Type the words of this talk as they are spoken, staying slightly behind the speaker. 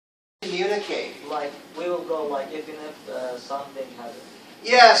communicate. Like, we will go like even if something happens.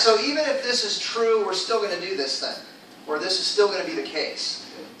 Yeah, so even if this is true, we're still going to do this thing. Or this is still going to be the case.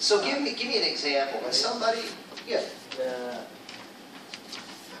 So give me an example. Is somebody, yeah.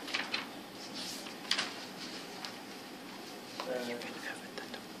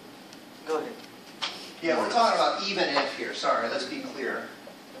 Go ahead. Yeah, we're talking about even if here. Sorry, let's be clear.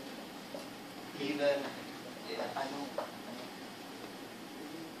 Even, yeah. I know.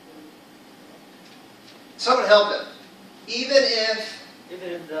 Someone help him. Even if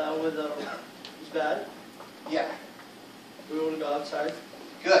the weather is bad, yeah. we will go outside.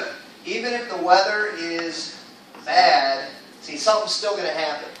 Good. Even if the weather is bad, see, something's still going to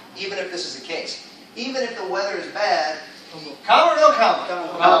happen, even if this is the case. Even if the weather is bad, comma or no comma?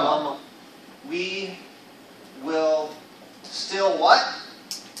 Comma. We will still what?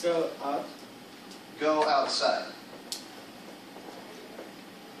 Go out. Go outside.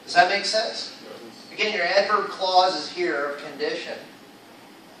 Does that make sense? Again, your adverb clause is here of condition.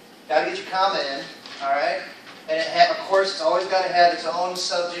 Got to get your comma in, all right? And of course, it's always got to have its own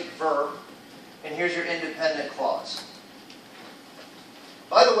subject verb. And here's your independent clause.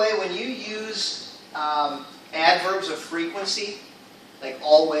 By the way, when you use adverbs of frequency, like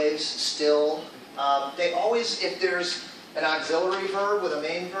always, still, they always, if there's an auxiliary verb with a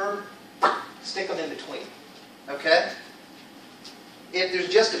main verb, stick them in between. Okay? If there's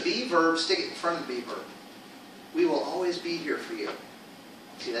just a be verb, stick it in front of the be verb. We will always be here for you.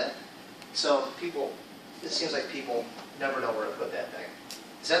 See that? So people, it seems like people never know where to put that thing.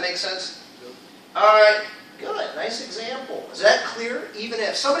 Does that make sense? Yep. All right. Good. Nice example. Is that clear? Even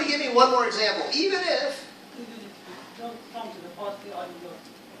if. Somebody give me one more example. Even if. Don't come to the party, I will go.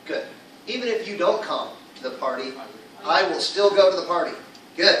 Good. Even if you don't come to the party, I will still go to the party.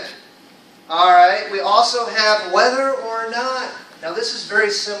 Good. All right. We also have whether or not. Now this is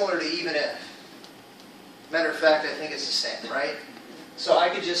very similar to even if. Matter of fact, I think it's the same, right? So I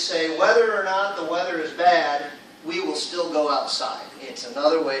could just say whether or not the weather is bad, we will still go outside. It's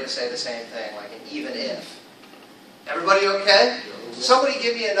another way to say the same thing, like an even if. Everybody okay? Somebody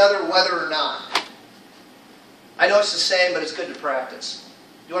give me another whether or not. I know it's the same, but it's good to practice.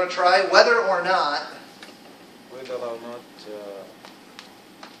 You want to try whether or not? Whether or not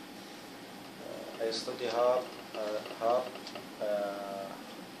I study hard.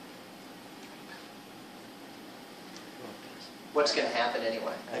 What's going to happen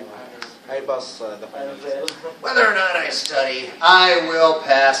anyway? I pass the final. Whether or not I study, I will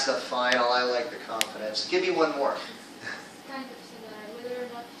pass the final. I like the confidence. Give me one more. Kind of similar. Whether or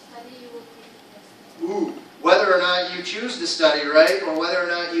not you study, you will take the test. Ooh. Whether or not you choose to study, right? Or whether or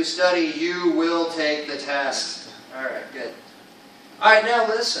not you study, you will take the test. All right, good. All right, now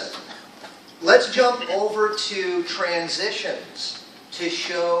listen. Let's jump over to transitions to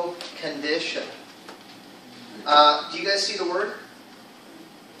show condition. Do you guys see the word?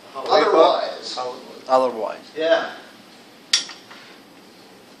 Otherwise. Otherwise. Yeah.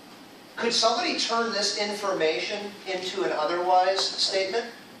 Could somebody turn this information into an otherwise statement?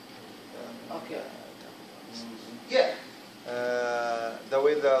 Okay. Yeah. The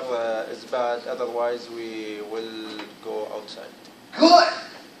weather is bad, otherwise we will go outside. Good.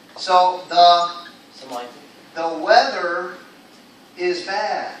 So the weather is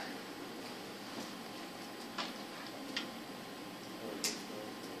bad.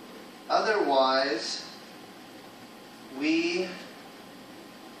 Otherwise, we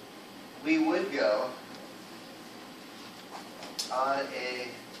would go on a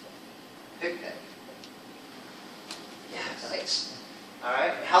picnic. Yeah, nice. All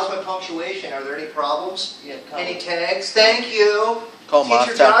right. How's my punctuation? Are there any problems? Yeah, any tags? Thank you. Comma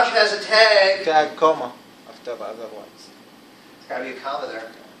Teacher Josh has a tag. Tag comma after the otherwise. There's got to be a comma there.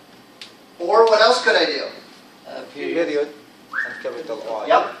 Or what else could I do? Period and capital O.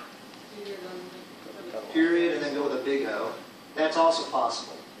 Yep. Period and then go with a big O. That's also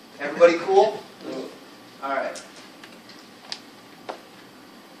possible. Everybody cool? All right.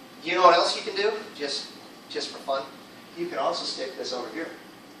 You know what else you can do? Just for fun? You can also stick this over here.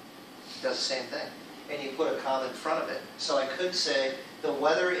 It does the same thing. And you put a comma in front of it. So I could say, the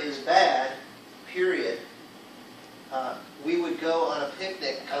weather is bad, period. We would go on a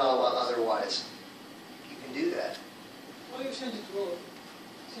picnic, comma, otherwise. You can do that. Why you send it to all?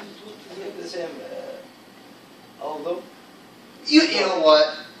 Send it to all The same. Although. You know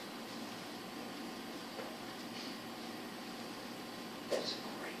what? That's a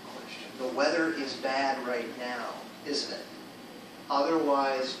great question. The weather is bad right now, isn't it?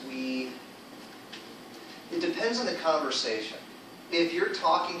 Otherwise, it depends on the conversation. If you're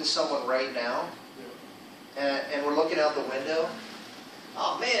talking to someone right now, and we're looking out the window,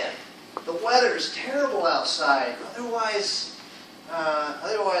 oh man, The weather's terrible outside. Otherwise,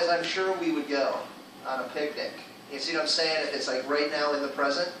 I'm sure we would go on a picnic. You see what I'm saying? It's like right now in the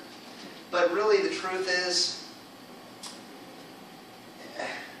present. But really, the truth is,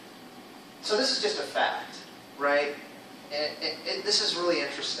 so this is just a fact, right? This is really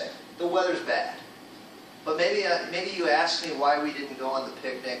interesting. The weather's bad. But maybe you asked me why we didn't go on the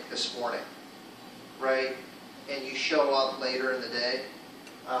picnic this morning, right? And you show up later in the day,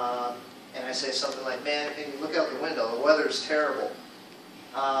 and I say something like, man, and you look out the window, the weather's terrible.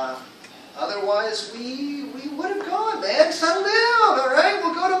 Otherwise, we would have gone, man. Settle down, all right?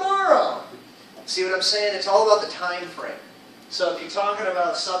 We'll go tomorrow. See what I'm saying? It's all about the time frame. So if you're talking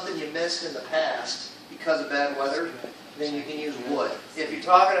about something you missed in the past because of bad weather, then you can use would. If you're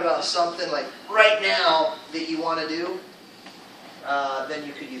talking about something like right now that you want to do, then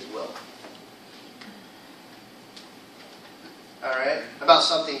you could use will. All right? About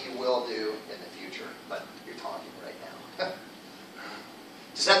something you will do in the future, but you're talking right now.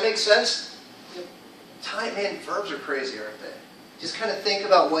 Does that make sense? Yep. Time, man, verbs are crazy, aren't they? Just kind of think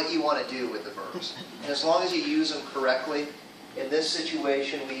about what you want to do with the verbs. And as long as you use them correctly, in this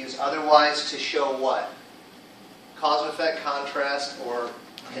situation, we use otherwise to show what? Cause and effect, contrast, or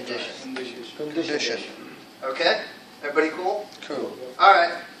condition. Condition. Okay? Everybody cool? Cool. All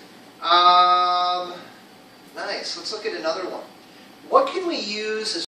right. Nice. Let's look at another one. What can we use as